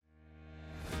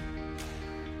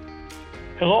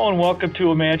Hello and welcome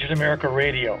to Imagine America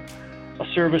Radio, a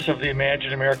service of the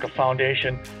Imagine America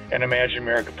Foundation and Imagine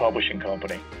America Publishing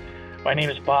Company. My name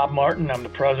is Bob Martin. I'm the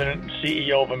president and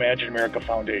CEO of Imagine America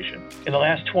Foundation. In the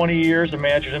last 20 years,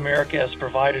 Imagine America has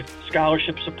provided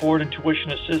scholarship support and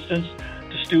tuition assistance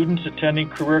to students attending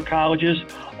career colleges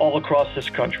all across this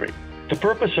country. The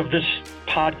purpose of this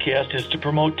podcast is to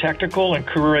promote technical and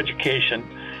career education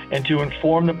and to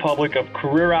inform the public of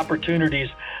career opportunities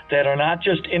that are not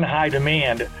just in high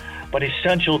demand, but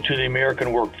essential to the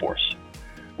American workforce.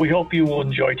 We hope you will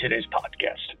enjoy today's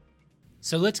podcast.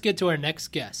 So let's get to our next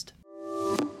guest.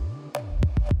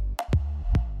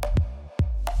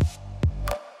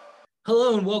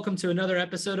 Hello and welcome to another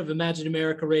episode of Imagine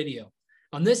America Radio.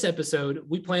 On this episode,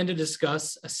 we plan to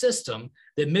discuss a system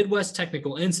that Midwest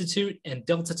Technical Institute and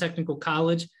Delta Technical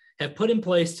College have put in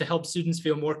place to help students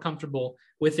feel more comfortable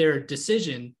with their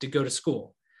decision to go to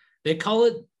school. They call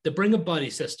it the Bring a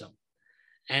Buddy system.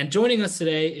 And joining us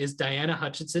today is Diana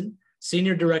Hutchinson,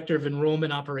 Senior Director of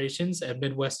Enrollment Operations at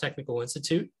Midwest Technical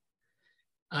Institute.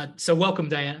 So welcome,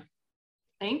 Diana.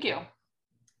 Thank you.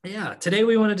 Yeah, today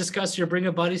we want to discuss your Bring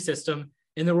a Buddy system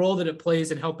and the role that it plays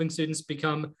in helping students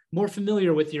become more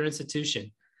familiar with your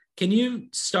institution. Can you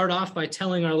start off by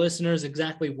telling our listeners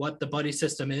exactly what the Buddy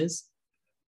system is?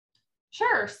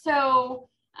 Sure. So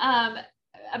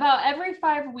about every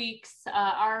 5 weeks,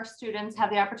 our students have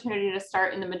the opportunity to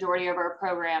start in the majority of our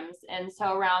programs. And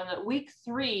so around week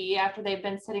 3, after they've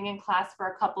been sitting in class for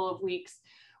a couple of weeks,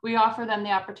 we offer them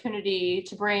the opportunity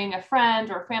to bring a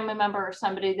friend or family member or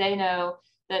somebody they know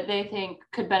that they think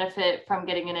could benefit from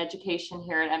getting an education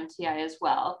here at MTI as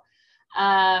well.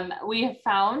 We have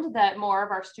found that more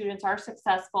of our students are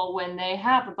successful when they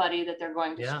have a buddy that they're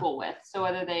going to school with. So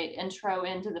whether they intro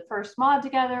into the first mod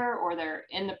together or they're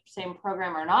in the same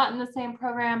program or not in the same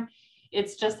program,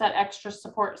 it's just that extra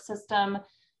support system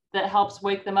that helps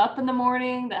wake them up in the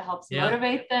morning, that helps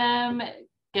motivate them,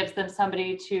 gives them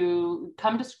somebody to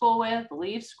come to school with,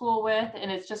 leave school with, and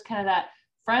it's just kind of that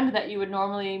friend that you would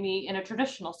normally meet in a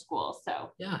traditional school.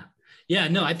 So yeah,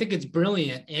 no, I think it's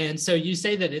brilliant. And so you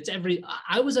say that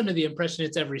I was under the impression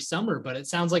it's every summer, but it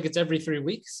sounds like it's every 3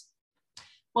 weeks.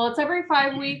 Well, it's every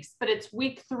 5 weeks, but it's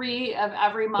week 3 of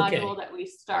every module that we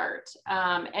start.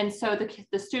 And so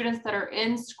the students that are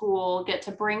in school get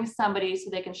to bring somebody so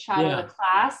they can shadow the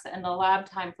class and the lab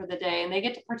time for the day, and they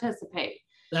get to participate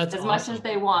much as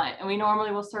they want. And we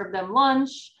normally will serve them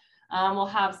lunch. We'll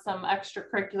have some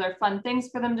extracurricular fun things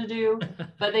for them to do,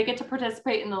 but they get to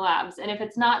participate in the labs. And if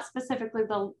it's not specifically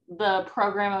the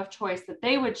program of choice that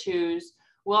they would choose,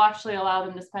 we'll actually allow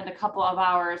them to spend a couple of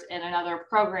hours in another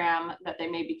program that they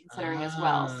may be considering as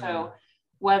well. So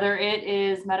whether it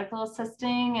is medical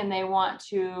assisting and they want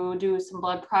to do some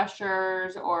blood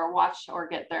pressures or watch or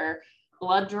get their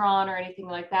blood drawn or anything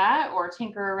like that, or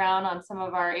tinker around on some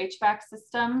of our HVAC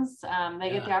systems, they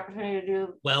get the opportunity to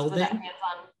do welding.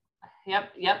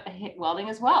 Yep. Welding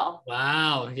as well.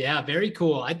 Wow. Yeah. Very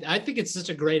cool. I think it's such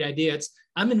a great idea.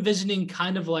 I'm envisioning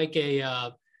kind of like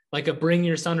a bring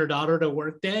your son or daughter to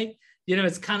work day. You know,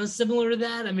 it's kind of similar to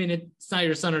that. I mean, it's not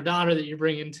your son or daughter that you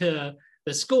bring into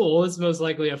the school. It's most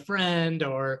likely a friend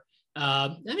or,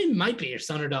 it might be your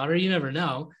son or daughter. You never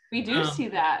know. We do see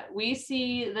that. We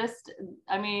see this.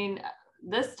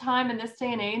 This time in this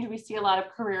day and age, we see a lot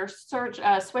of career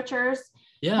switchers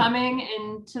coming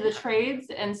into the trades.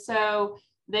 And so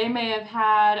they may have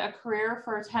had a career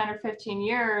for 10 or 15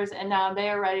 years, and now they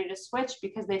are ready to switch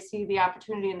because they see the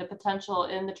opportunity and the potential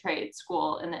in the trade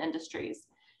school, in the industries.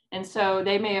 And so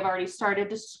they may have already started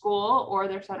to school, or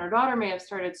their son or daughter may have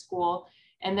started school,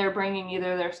 and they're bringing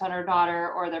either their son or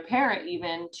daughter or their parent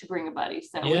even to bring a buddy.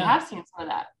 So we have seen some of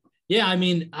that. Yeah, I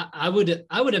mean, I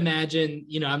would imagine,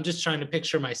 I'm just trying to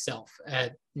picture myself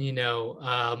at,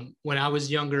 when I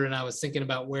was younger and I was thinking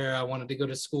about where I wanted to go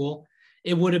to school.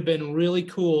 It would have been really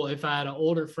cool if I had an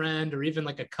older friend or even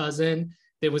like a cousin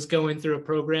that was going through a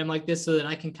program like this so that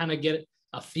I can kind of get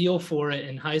a feel for it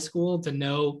in high school to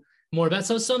know more about.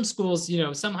 So some schools,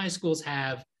 some high schools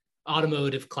have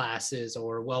automotive classes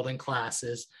or welding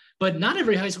classes, but not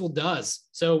every high school does.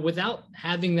 So without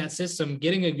having that system,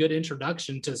 getting a good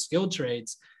introduction to skilled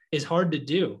trades is hard to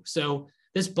do. So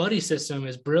this buddy system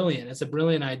is brilliant. It's a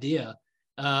brilliant idea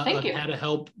of how to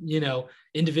help,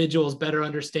 individuals better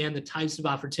understand the types of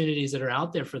opportunities that are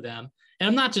out there for them. And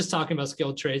I'm not just talking about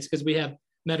skilled trades, because we have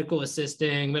medical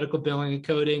assisting, medical billing and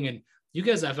coding, and you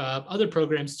guys have other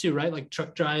programs too, right? Like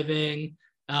truck driving.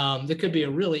 That could be a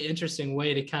really interesting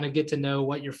way to kind of get to know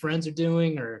what your friends are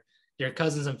doing or your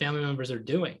cousins and family members are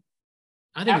doing.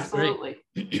 I think it's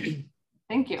great.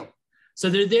 Thank you. So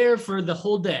they're there for the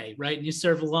whole day, right? And you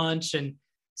serve lunch. And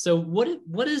So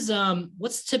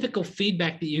what's typical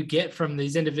feedback that you get from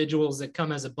these individuals that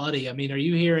come as a buddy? I mean, are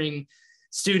you hearing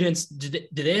students, did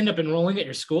they end up enrolling at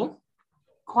your school?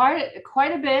 Quite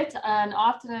a bit, and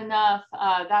often enough,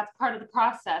 that's part of the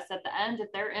process. At the end,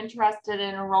 if they're interested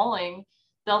in enrolling,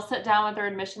 they'll sit down with their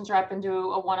admissions rep and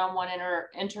do a one-on-one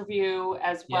interview,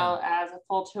 as well as a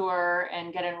full tour,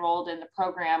 and get enrolled in the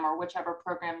program or whichever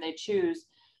program they choose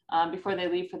before they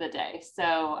leave for the day.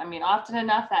 So, I mean, often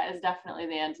enough, that is definitely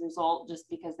the end result, just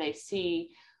because they see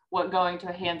what going to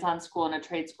a hands-on school and a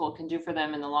trade school can do for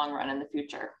them in the long run in the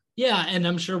future. Yeah, and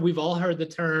I'm sure we've all heard the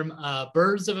term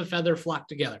birds of a feather flock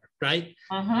together, right?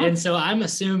 And so I'm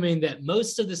assuming that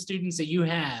most of the students that you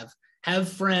have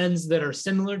friends that are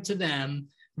similar to them,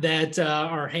 that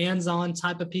are hands-on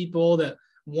type of people that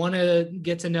want to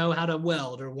get to know how to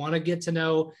weld or want to get to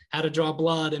know how to draw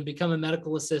blood and become a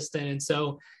medical assistant. And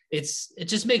so it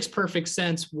just makes perfect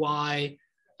sense why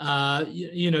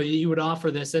you would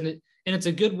offer this, and it's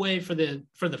a good way for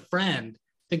the friend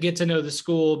to get to know the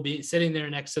school, be sitting there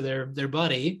next to their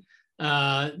buddy,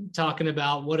 talking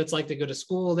about what it's like to go to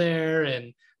school there.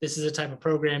 And this is a type of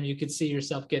program you could see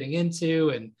yourself getting into.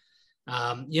 And,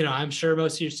 I'm sure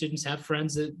most of your students have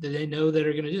friends that they know that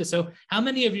are going to do this. So how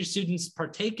many of your students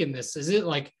partake in this? Is it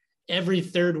like every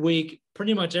third week,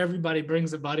 pretty much everybody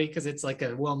brings a buddy because it's like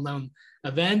a well-known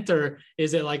event? Or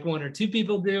is it like one or two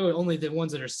people do, only the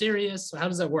ones that are serious? So how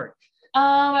does that work?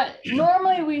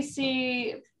 Normally we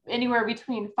see anywhere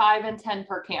between 5 and 10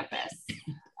 per campus.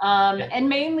 And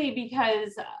mainly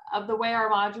because of the way our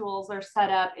modules are set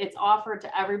up, it's offered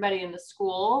to everybody in the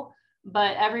school,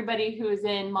 but everybody who's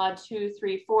in mod 2,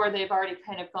 3, 4, they've already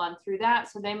kind of gone through that.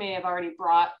 So they may have already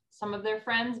brought some of their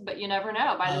friends, but you never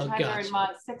know. By the time they're in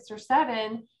mod 6 or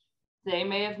 7, they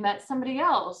may have met somebody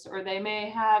else, or they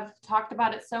may have talked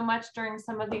about it so much during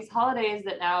some of these holidays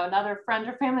that now another friend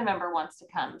or family member wants to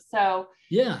come. So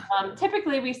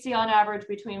typically we see on average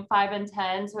between 5 and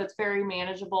 10. So it's very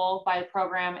manageable by the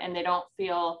program, and they don't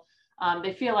feel,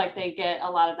 they feel like they get a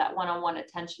lot of that one-on-one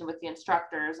attention with the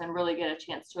instructors and really get a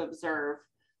chance to observe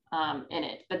in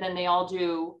it. But then they all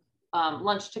do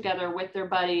lunch together with their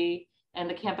buddy and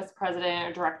the campus president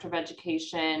or director of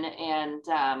education. And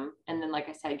then, like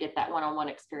I said, get that one-on-one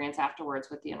experience afterwards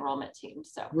with the enrollment team.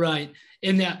 So, right.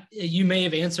 And that you may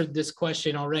have answered this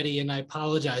question already, and I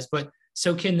apologize, but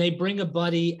so can they bring a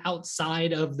buddy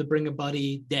outside of the bring a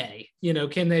buddy day?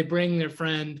 Can they bring their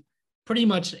friend pretty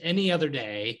much any other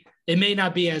day? It may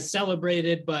not be as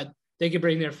celebrated, but they could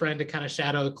bring their friend to kind of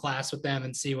shadow a class with them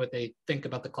and see what they think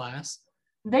about the class.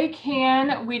 They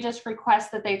can. We just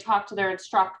request that they talk to their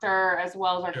instructor as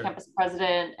well as our campus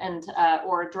president and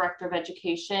or director of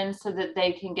education, so that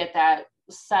they can get that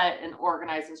set and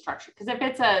organized and structured. Because if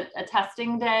it's a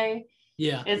testing day,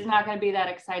 it's not going to be that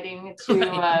exciting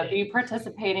to be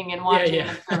participating and watching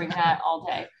and observing that all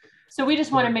day. So we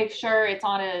just want to make sure it's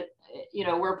on a,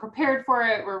 we're prepared for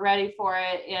it, we're ready for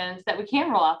it, and that we can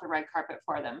roll out the red carpet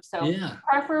for them. So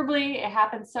preferably, it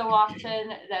happens so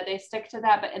often that they stick to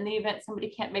that, but in the event somebody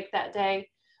can't make that day,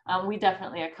 we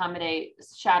definitely accommodate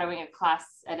shadowing a class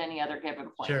at any other given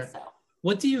point. Sure. So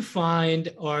what do you find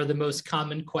are the most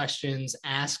common questions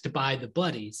asked by the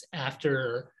buddies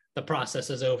after the process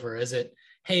is over? Is it,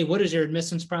 hey, what does your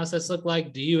admissions process look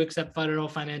like? Do you accept federal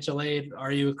financial aid?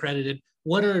 Are you accredited?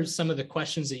 What are some of the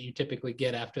questions that you typically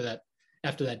get after that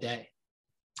day?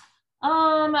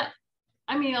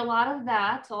 I mean, a lot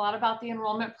about the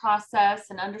enrollment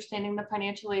process and understanding the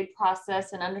financial aid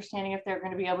process and understanding if they're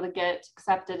going to be able to get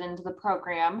accepted into the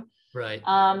program. Right.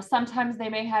 Sometimes they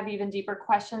may have even deeper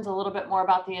questions, a little bit more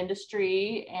about the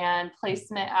industry and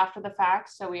placement after the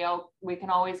fact. So we can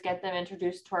always get them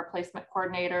introduced to our placement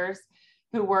coordinators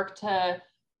who work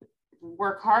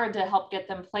hard to help get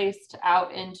them placed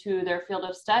out into their field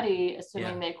of study,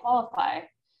 assuming they qualify.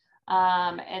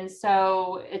 And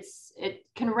so it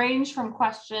can range from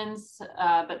questions,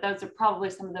 but those are probably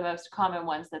some of the most common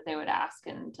ones that they would ask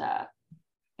and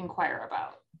inquire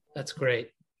about. That's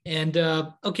great. And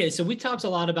okay, so we talked a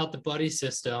lot about the buddy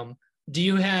system. Do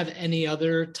you have any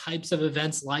other types of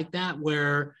events like that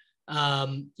where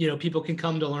people can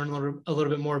come to learn a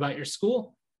little bit more about your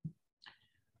school?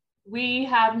 We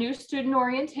have new student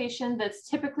orientation that's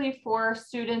typically for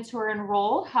students who are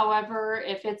enrolled. However,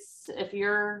 if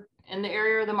you're in the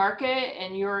area of the market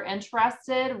and you're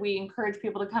interested, we encourage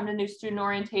people to come to new student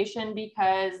orientation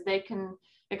because they can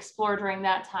explore during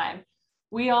that time.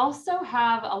 We also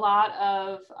have a lot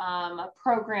of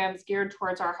programs geared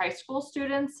towards our high school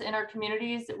students in our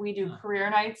communities. We do career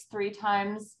nights 3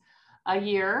 times a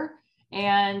year.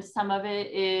 And some of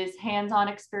it is hands-on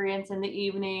experience in the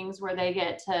evenings where they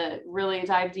get to really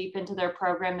dive deep into their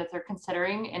program that they're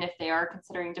considering. And if they are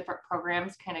considering different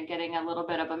programs, kind of getting a little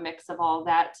bit of a mix of all of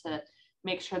that to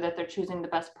make sure that they're choosing the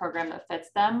best program that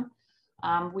fits them.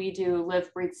 We do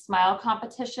Live, Breathe, Smile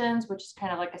competitions, which is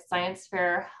kind of like a science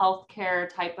fair, healthcare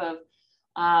type of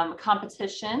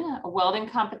competition, a welding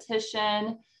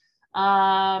competition.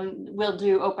 We'll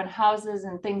do open houses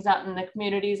and things out in the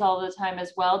communities all the time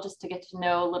as well, just to get to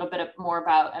know a little bit more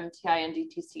about MTI and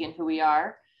DTC and who we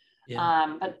are.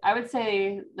 Yeah. But I would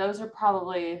say those are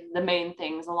probably the main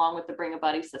things, along with the Bring a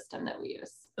Buddy system that we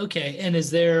use. Okay. And is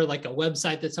there like a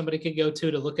website that somebody could go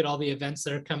to look at all the events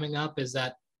that are coming up? Is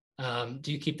that,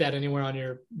 do you keep that anywhere on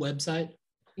your website?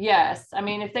 Yes. I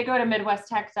mean, if they go to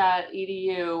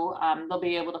midwesttech.edu, they'll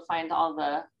be able to find all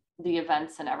the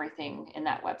events and everything in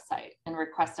that website and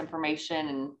request information,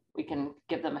 and we can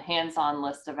give them a hands-on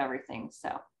list of everything.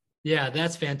 So yeah,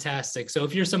 that's fantastic. So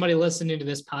if you're somebody listening to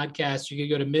this podcast, you can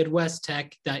go to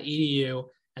midwesttech.edu,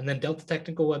 and then Delta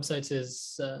Technical websites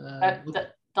is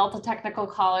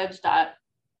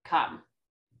deltatechnicalcollege.com.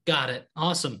 Got it.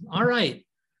 Awesome. All right.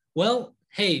 Well,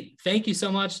 hey, thank you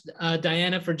so much,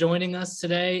 Diana, for joining us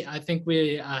today. I think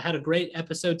we had a great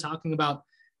episode talking about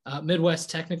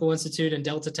Midwest Technical Institute and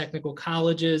Delta Technical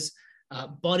College's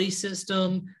buddy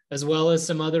system, as well as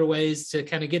some other ways to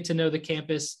kind of get to know the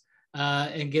campus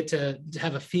and get to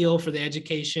have a feel for the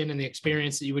education and the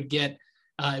experience that you would get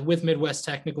with Midwest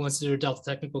Technical Institute or Delta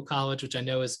Technical College, which I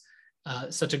know is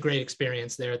such a great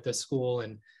experience there at the school,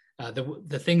 and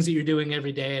the things that you're doing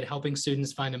every day at helping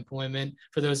students find employment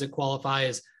for those that qualify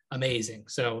is amazing.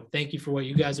 So thank you for what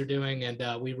you guys are doing,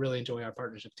 and we really enjoy our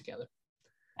partnership together.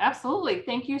 Absolutely.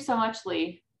 Thank you so much,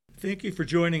 Lee. Thank you for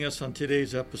joining us on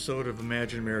today's episode of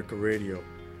Imagine America Radio.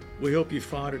 We hope you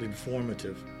found it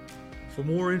informative. For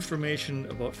more information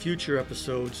about future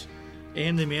episodes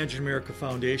and the Imagine America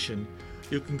Foundation,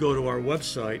 you can go to our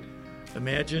website,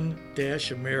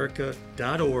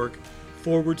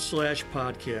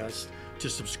 imagine-america.org/podcast, to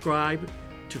subscribe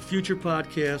to future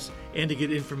podcasts and to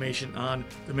get information on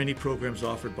the many programs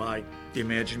offered by the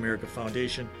Imagine America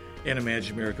Foundation and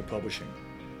Imagine America Publishing.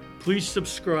 Please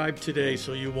subscribe today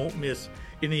so you won't miss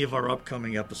any of our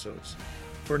upcoming episodes.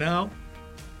 For now,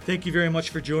 thank you very much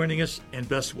for joining us, and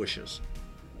best wishes.